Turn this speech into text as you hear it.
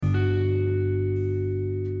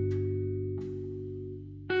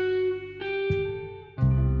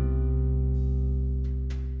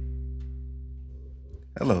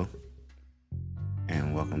Hello,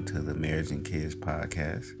 and welcome to the Marriage and Kids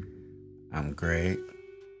podcast. I'm Greg,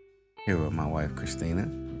 here with my wife Christina.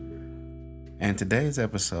 And today's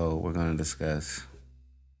episode, we're going to discuss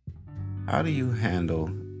how do you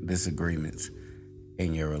handle disagreements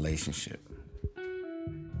in your relationship.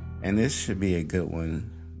 And this should be a good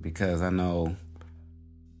one because I know,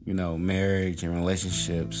 marriage and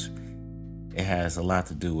relationships, it has a lot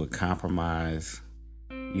to do with compromise,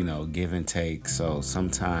 give and take. So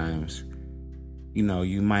sometimes,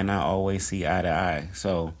 you might not always see eye to eye.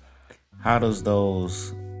 So how does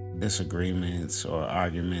those disagreements or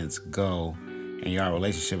arguments go in your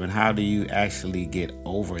relationship, and how do you actually get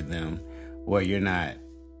over them where you're not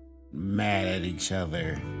mad at each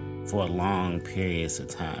other for long periods of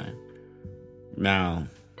time? Now,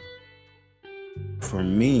 for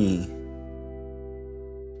me,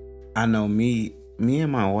 I know me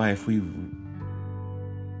and my wife,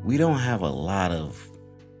 we don't have a lot of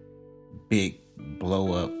big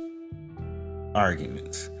blow up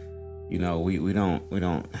arguments. We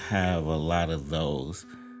don't have a lot of those.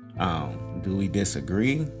 Do we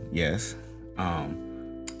disagree? Yes.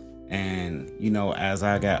 And as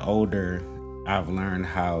I got older, I've learned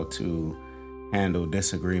how to handle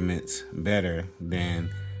disagreements better than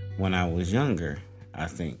when I was younger. I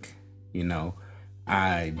think,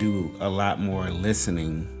 I do a lot more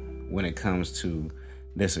listening when it comes to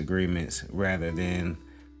disagreements rather than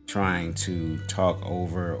trying to talk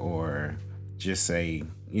over or just say,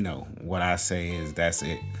 what I say is that's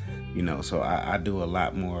it. So I do a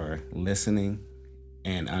lot more listening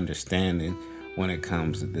and understanding when it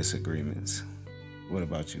comes to disagreements. What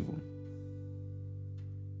about you?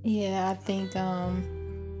 Yeah, I think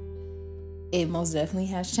it most definitely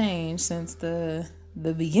has changed since the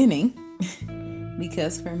beginning.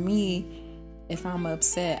 Because for me, if I'm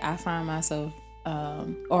upset, I find myself,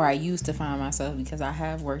 or I used to find myself, because I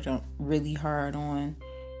have worked really hard on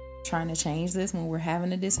trying to change this when we're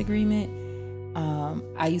having a disagreement.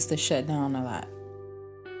 I used to shut down a lot.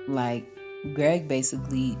 Like Greg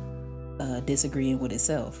basically disagreeing with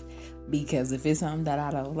itself. Because if it's something that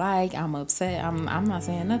I don't like, I'm upset, I'm not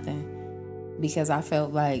saying nothing. Because I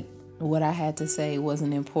felt like what I had to say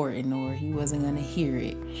wasn't important, or he wasn't going to hear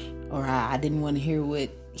it, or I didn't want to hear what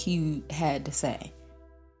he had to say.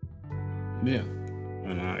 Yeah,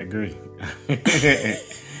 and I agree.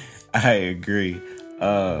 I agree.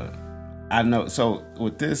 I know. So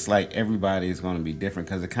with this, like, everybody is going to be different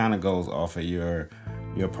because it kind of goes off of your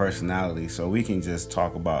personality. So we can just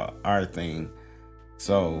talk about our thing.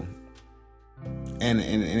 So, and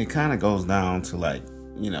it kind of goes down to, like,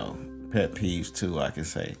 pet peeves too, I can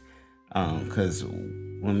say. Because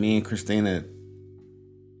when me and Christina,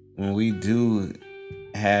 when we do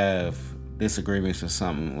have disagreements or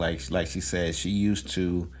something, like she said, she used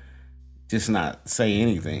to just not say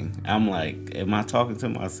anything. I'm like, am I talking to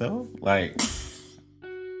myself? Like,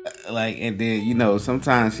 and then,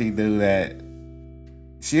 sometimes she'll do that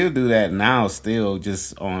now still,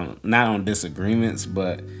 just not on disagreements,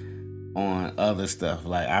 but on other stuff.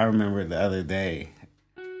 Like, I remember the other day,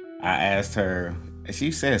 I asked her,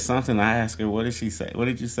 she said something. I asked her, what did she say? What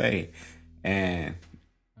did you say? And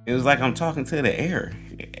it was like I'm talking to the air.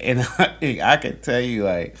 And I could tell you,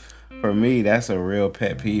 like, for me, that's a real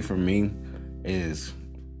pet peeve for me, is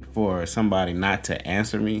for somebody not to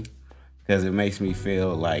answer me, because it makes me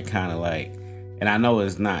feel like, kind of like, and I know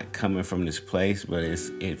it's not coming from this place, but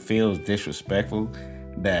it feels disrespectful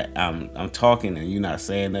that I'm talking and you're not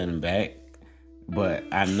saying nothing back. But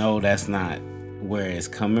I know that's not where it's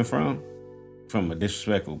coming from a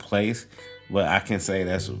disrespectful place. But I can say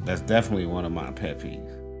that's definitely one of my pet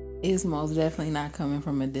peeves. It's most definitely not coming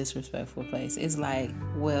from a disrespectful place. It's like,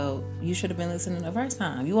 well, you should have been listening the first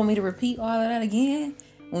time. You want me to repeat all of that again?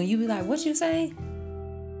 When you be like, what you say?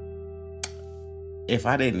 If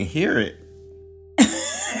I didn't hear it,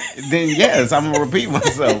 then yes, I'm gonna repeat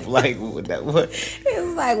myself. Like, what?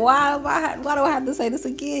 It's like, why do I have to say this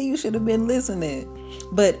again? You should have been listening.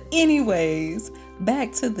 But anyways,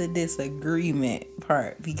 back to the disagreement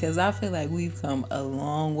part, because I feel like we've come a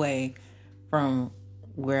long way from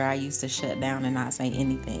where I used to shut down and not say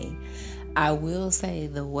anything. I will say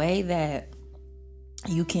the way that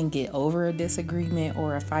you can get over a disagreement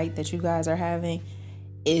or a fight that you guys are having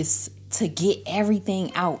is to get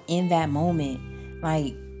everything out in that moment.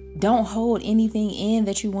 Like, don't hold anything in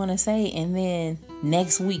that you want to say, and then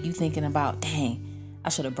next week you thinking about, dang, I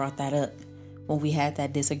should have brought that up when we had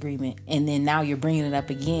that disagreement, and then now you're bringing it up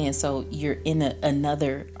again, so you're in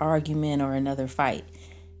another argument or another fight.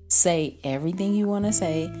 Say everything you want to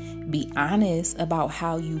say. Be honest about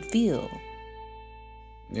how you feel.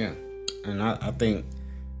 Yeah, and I think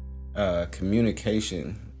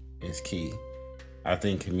communication is key. I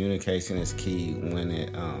think communication is key when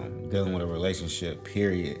it dealing with a relationship.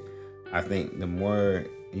 Period. I think the more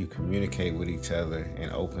you communicate with each other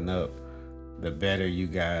and open up, the better you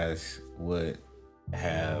guys would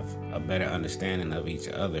have a better understanding of each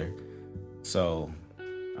other. So,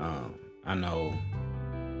 I know,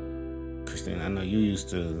 Christine, I know you used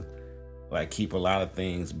to like keep a lot of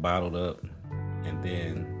things bottled up, and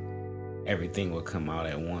then everything would come out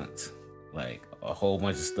at once. Like a whole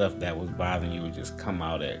bunch of stuff that was bothering you would just come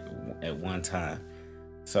out at one time.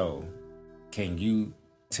 So, can you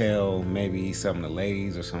tell maybe some of the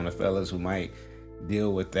ladies or some of the fellas who might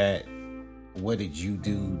deal with that, what did you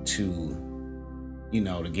do to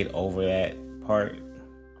get over that part?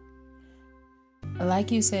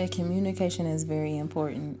 Like you said, communication is very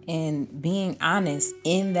important, and being honest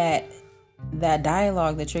in that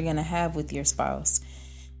dialogue that you're going to have with your spouse.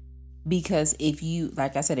 Because if you,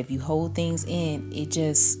 like I said, if you hold things in, it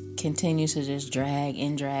just continues to just drag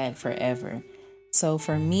and drag forever. So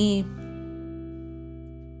for me,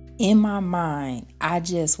 in my mind, I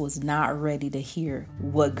just was not ready to hear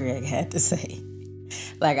what Greg had to say.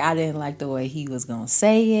 Like, I didn't like the way he was going to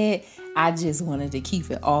say it. I just wanted to keep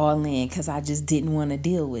it all in because I just didn't want to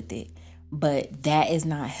deal with it. But that is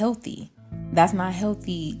not healthy. That's not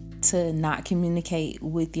healthy to not communicate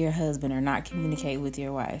with your husband or not communicate with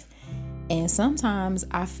your wife. And sometimes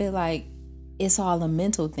I feel like it's all a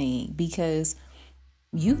mental thing, because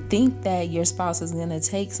you think that your spouse is going to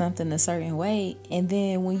take something a certain way, and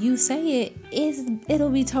then when you say it,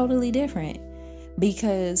 it'll be totally different,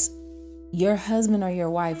 because your husband or your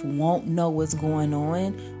wife won't know what's going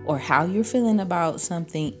on or how you're feeling about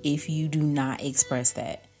something if you do not express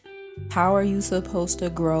that. How are you supposed to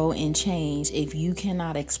grow and change if you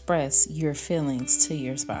cannot express your feelings to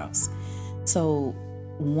your spouse? So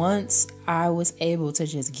once I was able to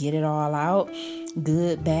just get it all out,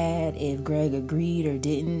 good, bad, if Greg agreed or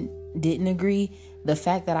didn't agree, the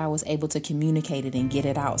fact that I was able to communicate it and get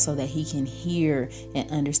it out so that he can hear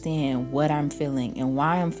and understand what I'm feeling and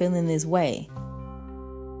why I'm feeling this way.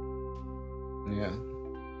 Yeah.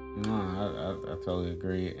 No, I totally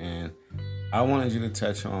agree. And I wanted you to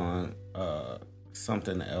touch on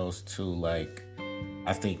something else too, like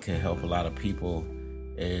I think could help a lot of people,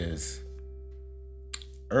 is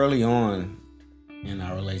early on in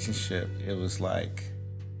our relationship, it was like,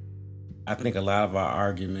 I think a lot of our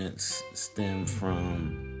arguments stem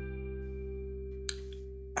from,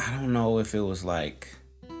 I don't know if it was like,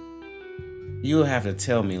 you'll have to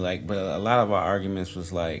tell me, like, but a lot of our arguments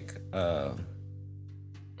was like, I'm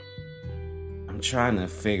trying to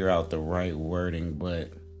figure out the right wording,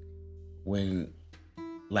 but when,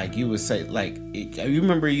 like, you would say, like, you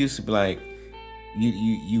remember it used to be like,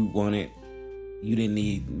 you didn't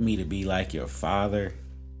need me to be like your father.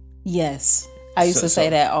 Yes. I used to say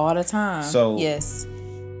that all the time. So yes.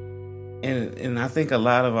 And I think a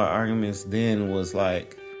lot of our arguments then was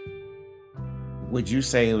like, would you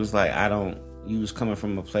say it was like, you was coming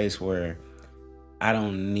from a place where I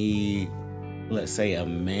don't need, let's say, a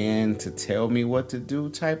man to tell me what to do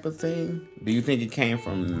type of thing? Do you think it came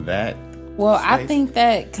from that? Well, place? I think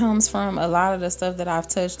that comes from a lot of the stuff that I've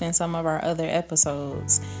touched in some of our other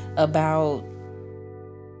episodes about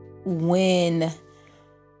when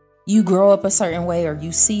you grow up a certain way or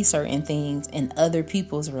you see certain things in other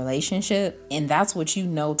people's relationship, and that's what you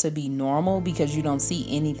know to be normal because you don't see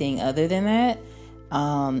anything other than that.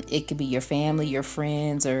 It could be your family, your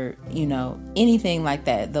friends, or, anything like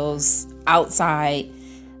that. Those outside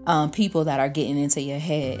people that are getting into your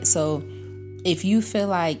head. So if you feel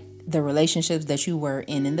like the relationships that you were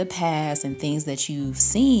in the past and things that you've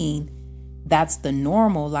seen, that's the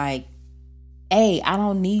normal, like, hey, I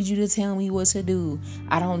don't need you to tell me what to do.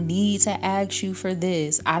 I don't need to ask you for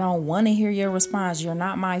this. I don't want to hear your response. You're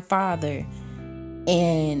not my father.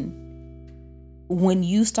 And when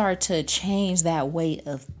you start to change that way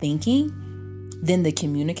of thinking, then the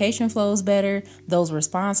communication flows better. Those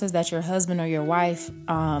responses that your husband or your wife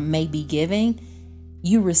may be giving,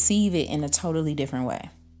 you receive it in a totally different way.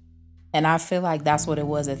 And I feel like that's what it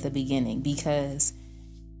was at the beginning, because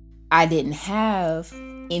I didn't have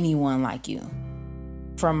anyone like you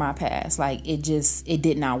from my past. Like, it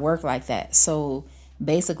did not work like that. So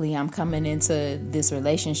basically, I'm coming into this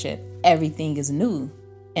relationship, everything is new.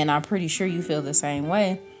 And I'm pretty sure you feel the same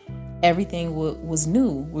way. Everything was new.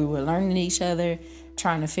 We were learning each other,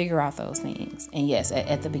 trying to figure out those things. And yes,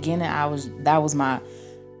 at the beginning, that was my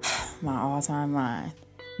all-time line.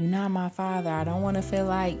 You're not my father. I don't want to feel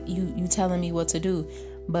like you telling me what to do.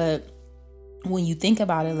 But when you think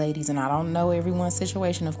about it, ladies, and I don't know everyone's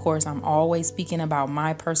situation, of course, I'm always speaking about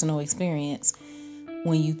my personal experience.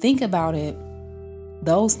 when you think about it,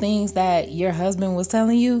 those things that your husband was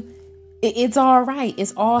telling you, it's all right.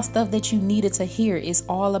 It's all stuff that you needed to hear. It's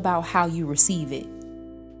all about how you receive it.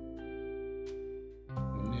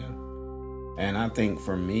 Yeah. And I think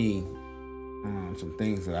for me, some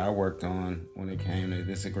things that I worked on when it came to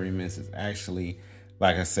disagreements is actually,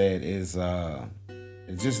 like I said, is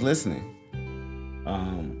just listening.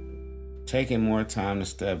 Taking more time to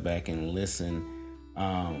step back and listen,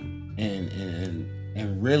 and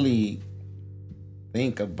really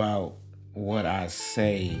think about what I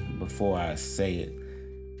say before I say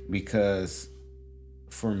it. Because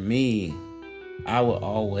for me, I would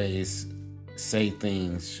always say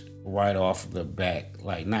things right off the bat,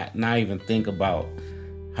 like not even think about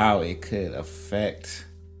how it could affect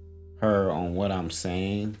her on what I'm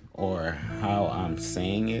saying or how I'm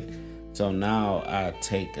saying it. So now I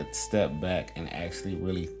take a step back and actually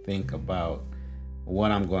really think about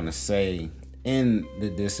what I'm going to say in the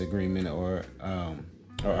disagreement or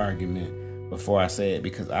argument before I say it,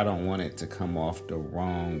 because I don't want it to come off the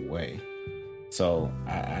wrong way. So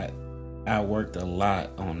I worked a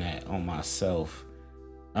lot on that, on myself,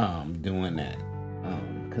 doing that,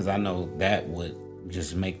 because I know that would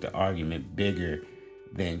just make the argument bigger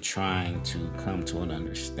than trying to come to an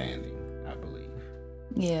understanding, I believe.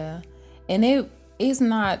 Yeah. And it's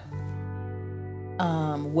not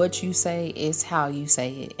what you say, it's how you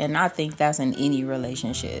say it. And I think that's in any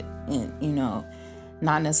relationship,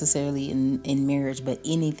 not necessarily in marriage, but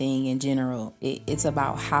anything in general. It's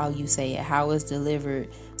about how you say it, how it's delivered,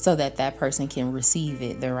 so that person can receive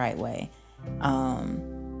it the right way.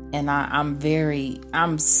 And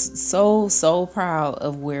I'm so proud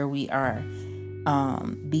of where we are,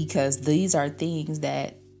 because these are things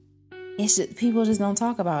that people just don't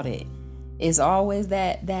talk about it. It's always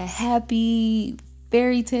that happy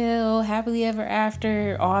fairy tale, happily ever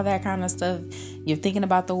after, all that kind of stuff. You're thinking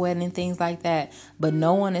about the wedding and things like that, but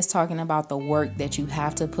no one is talking about the work that you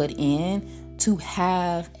have to put in to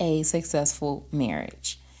have a successful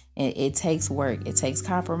marriage. It takes work. It takes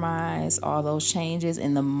compromise, all those changes.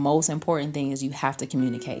 And the most important thing is you have to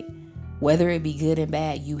communicate. Whether it be good and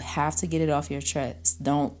bad, you have to get it off your chest.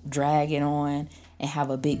 Don't drag it on and have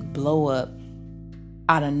a big blow up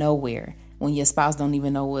out of nowhere when your spouse don't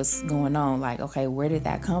even know what's going on. Like, okay, where did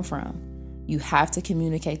that come from? You have to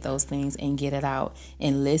communicate those things and get it out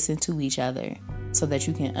and listen to each other so that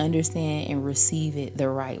you can understand and receive it the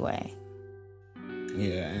right way.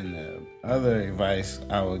 Yeah, and the other advice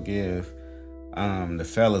I would give the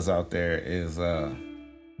fellas out there is, the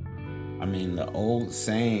old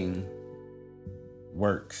saying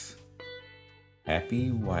works. Happy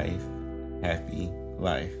wife, happy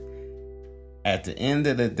life. At the end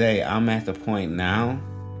of the day, I'm at the point now,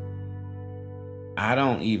 I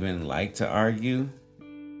don't even like to argue.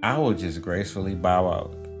 I will just gracefully bow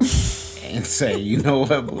out and say, you know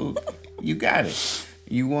what, boo? You got it.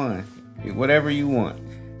 You won. Whatever you want.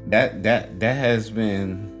 That has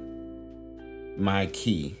been my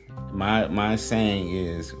key. My saying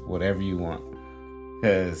is whatever you want.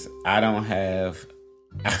 Because I'm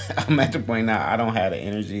at the point now, I don't have the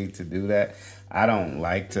energy to do that. I don't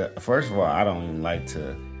like to, first of all, I don't even like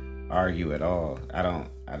to argue at all. I don't,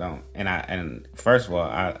 and first of all,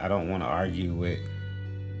 I don't want to argue with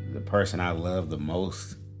the person I love the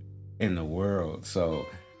most in the world. So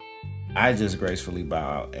I just gracefully bow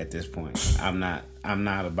out at this point. I'm not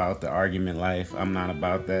about the argument life. I'm not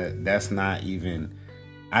about that. That's not even,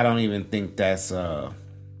 I don't even think that's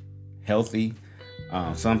healthy.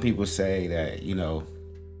 Some people say that,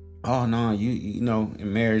 oh no, you know,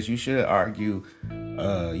 in marriage you should argue.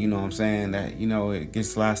 You know what I'm saying? That, it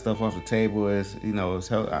gets a lot of stuff off the table. Is, it's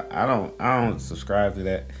healthy. I don't subscribe to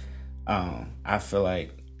that. I feel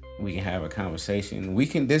like we can have a conversation. We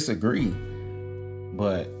can disagree,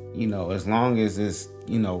 but as long as it's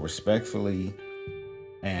respectfully,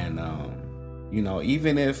 and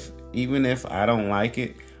even if I don't like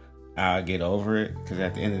it, I'll get over it, because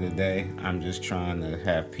at the end of the day, I'm just trying to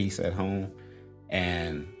have peace at home.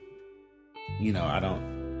 And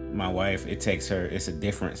my wife, it's a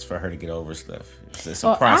difference for her to get over stuff. It's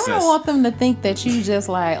a process. I don't want them to think that you just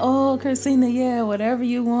like, oh, Christina, yeah, whatever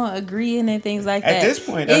you want, agreeing and things like that. At this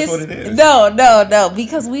point, that's what it is. No,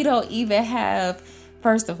 because we don't even have,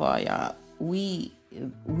 first of all, y'all, we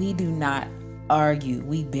do not argue.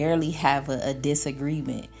 We barely have a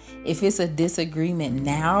disagreement. If it's a disagreement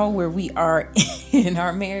now where we are in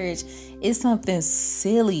our marriage, it's something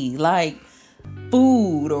silly like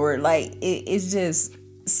food, or like it's just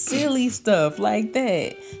silly stuff like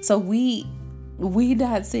that. So we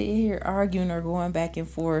not sitting here arguing or going back and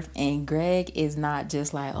forth. And Greg is not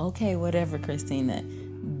just like, okay, whatever, Christina,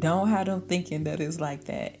 Don't have them thinking that it's like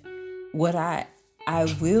that. What I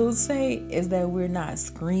will say is that we're not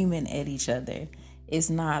screaming at each other. It's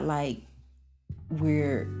not like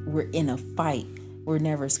we're in a fight. We're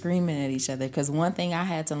never screaming at each other. Because one thing I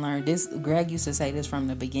had to learn, this Greg used to say this from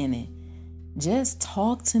the beginning. Just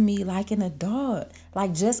talk to me like an adult.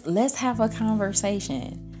 Like, just let's have a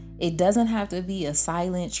conversation. It doesn't have to be a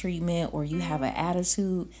silent treatment or you have an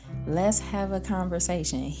attitude. Let's have a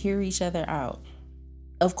conversation. Hear each other out.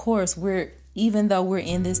 Of course, even though we're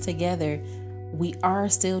in this together, we are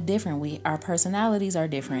still different. Our personalities are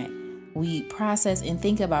different. We process and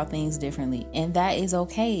think about things differently. And that is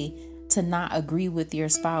okay to not agree with your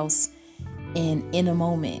spouse in a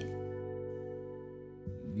moment.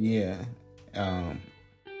 Yeah. I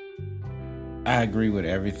agree with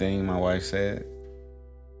everything my wife said,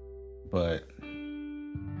 but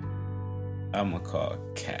I'm gonna call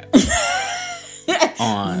cap.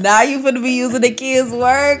 Now you finna be using the kids'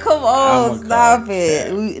 word? Come on, stop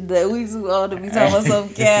it. We too old to be talking about some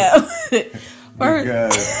cap.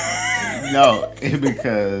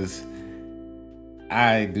 Because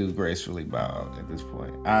I do gracefully bow at this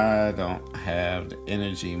point. I don't have the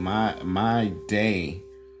energy. My day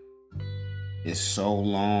is so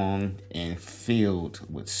long and filled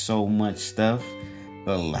with so much stuff.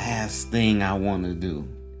 The last thing I want to do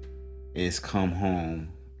is come home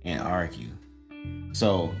and argue.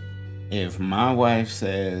 So if my wife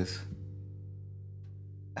says,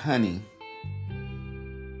 honey,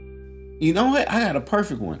 you know what? I got a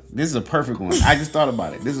perfect one. This is a perfect one. I just thought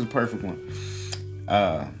about it. This is a perfect one.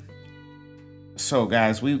 So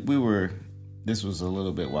guys, we were, this was a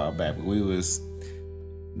little bit while back, but we was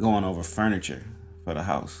going over furniture for the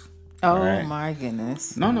house. Oh, right? My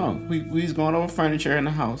goodness. No. We was going over furniture in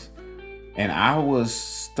the house. And I was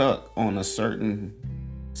stuck on a certain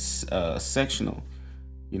sectional.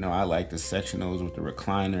 You know, I like the sectionals with the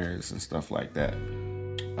recliners and stuff like that.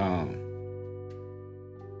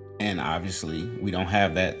 And obviously, we don't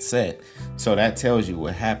have that set. So that tells you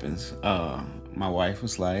what happens. My wife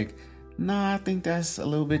was like, nah, I think that's a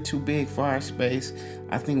little bit too big for our space.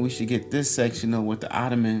 I think we should get this sectional with the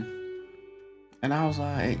ottoman. And I was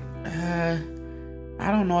like, I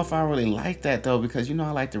don't know if I really like that though, because you know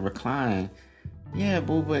I like to recline. Yeah,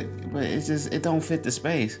 boo, but it's just, it don't fit the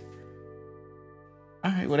space.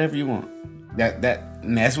 All right, whatever you want.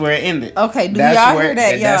 That's where it ended. Okay, y'all hear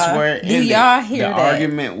that, y'all? That's where it ended. Do y'all hear that? The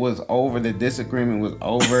argument was over. The disagreement was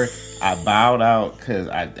over. I bowed out because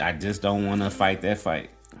I just don't want to fight that fight.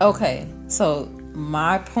 Okay, so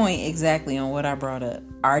my point exactly on what I brought up.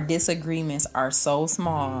 Our disagreements are so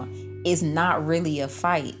small. It's not really a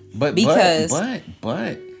fight. But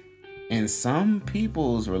in some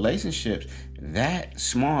people's relationships, that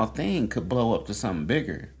small thing could blow up to something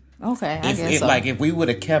bigger. Okay, I guess so. Like if we would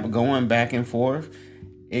have kept going back and forth,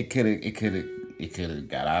 it could have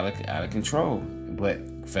got out of control.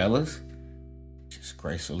 But fellas, just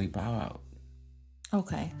gracefully bow out.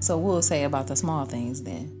 Okay, so we'll say about the small things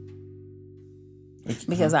then.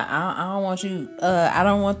 Because I don't want you. I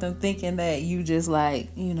don't want them thinking that you just like,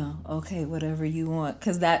 you know, okay, whatever you want.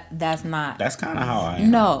 Because that's not. That's kind of how I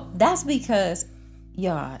am. No, that's because,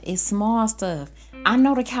 y'all, it's small stuff. I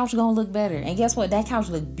know the couch gonna look better, and guess what? That couch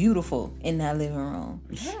look beautiful in that living room.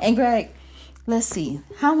 Yeah. And Greg, let's see,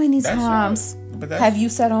 how many times have you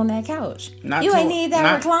sat on that couch? You ain't need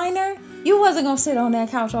that recliner. You wasn't gonna sit on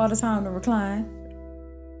that couch all the time to recline.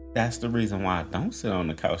 That's the reason why I don't sit on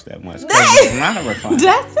the couch that much. It's not a recliner.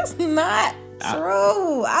 That's not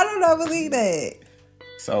true. I do not believe that.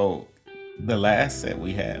 So, the last set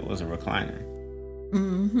we had was a recliner.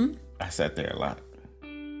 Mm-hmm. I sat there a lot.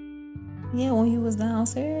 Yeah, when you was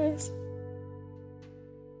downstairs.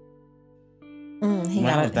 He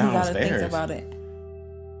gotta think about it.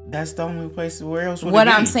 That's the only place where else would What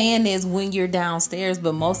it be? I'm saying is when you're downstairs,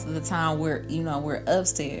 but most of the time we're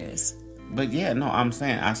upstairs. But yeah, no, I'm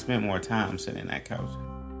saying I spent more time sitting in that couch.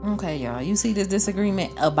 Okay, y'all. You see this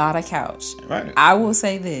disagreement about a couch. Right. I will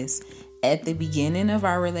say this. At the beginning of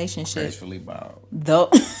our relationship, gracefully bowed. Though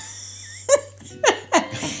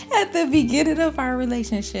at the beginning of our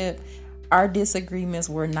relationship, our disagreements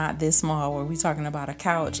were not this small. Where we talking about a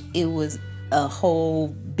couch, it was a whole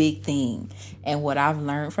big thing. And what I've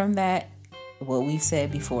learned from that, what we've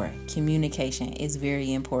said before, communication is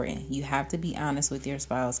very important. You have to be honest with your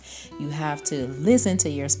spouse. You have to listen to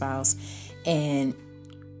your spouse and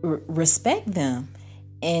respect them.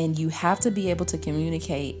 And you have to be able to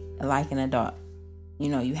communicate like an adult. You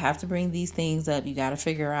know, you have to bring these things up. You got to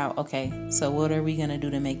figure out, okay, so what are we going to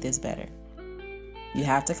do to make this better? You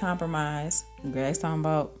have to compromise. Greg's talking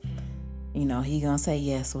about He gonna say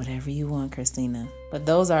yes, whatever you want, Christina. But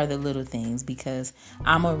those are the little things, because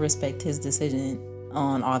I'm gonna respect his decision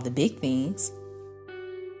on all the big things.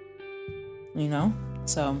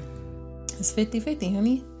 So it's 50-50,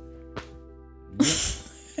 honey.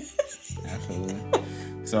 Absolutely.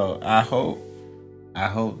 So I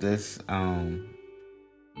hope this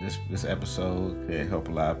this episode could help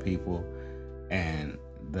a lot of people. And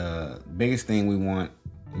the biggest thing we want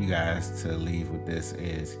you guys to leave with this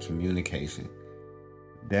is communication.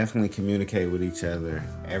 Definitely communicate with each other.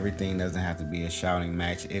 Everything doesn't have to be a shouting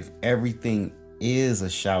match. If everything is a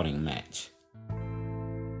shouting match,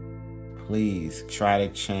 please try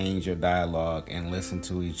to change your dialogue and listen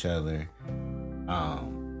to each other.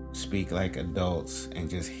 Speak like adults and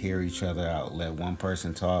just hear each other out. Let one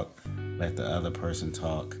person talk, let the other person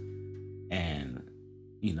talk, and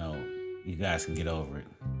you guys can get over it.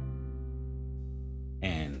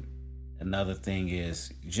 And another thing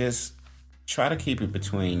is, just try to keep it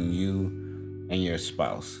between you and your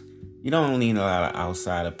spouse. You don't need a lot of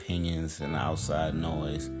outside opinions and outside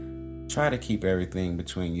noise. Try to keep everything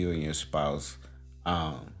between you and your spouse,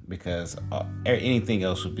 because anything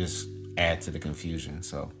else would just add to the confusion.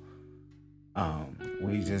 So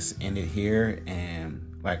we just end it here,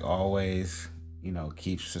 and like always,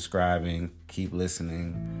 keep subscribing, keep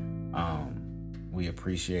listening. We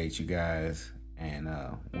appreciate you guys, and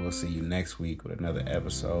we'll see you next week with another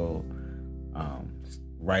episode.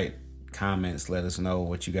 Write comments, let us know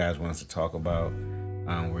what you guys want us to talk about.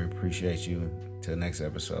 We appreciate you. Till next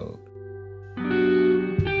episode.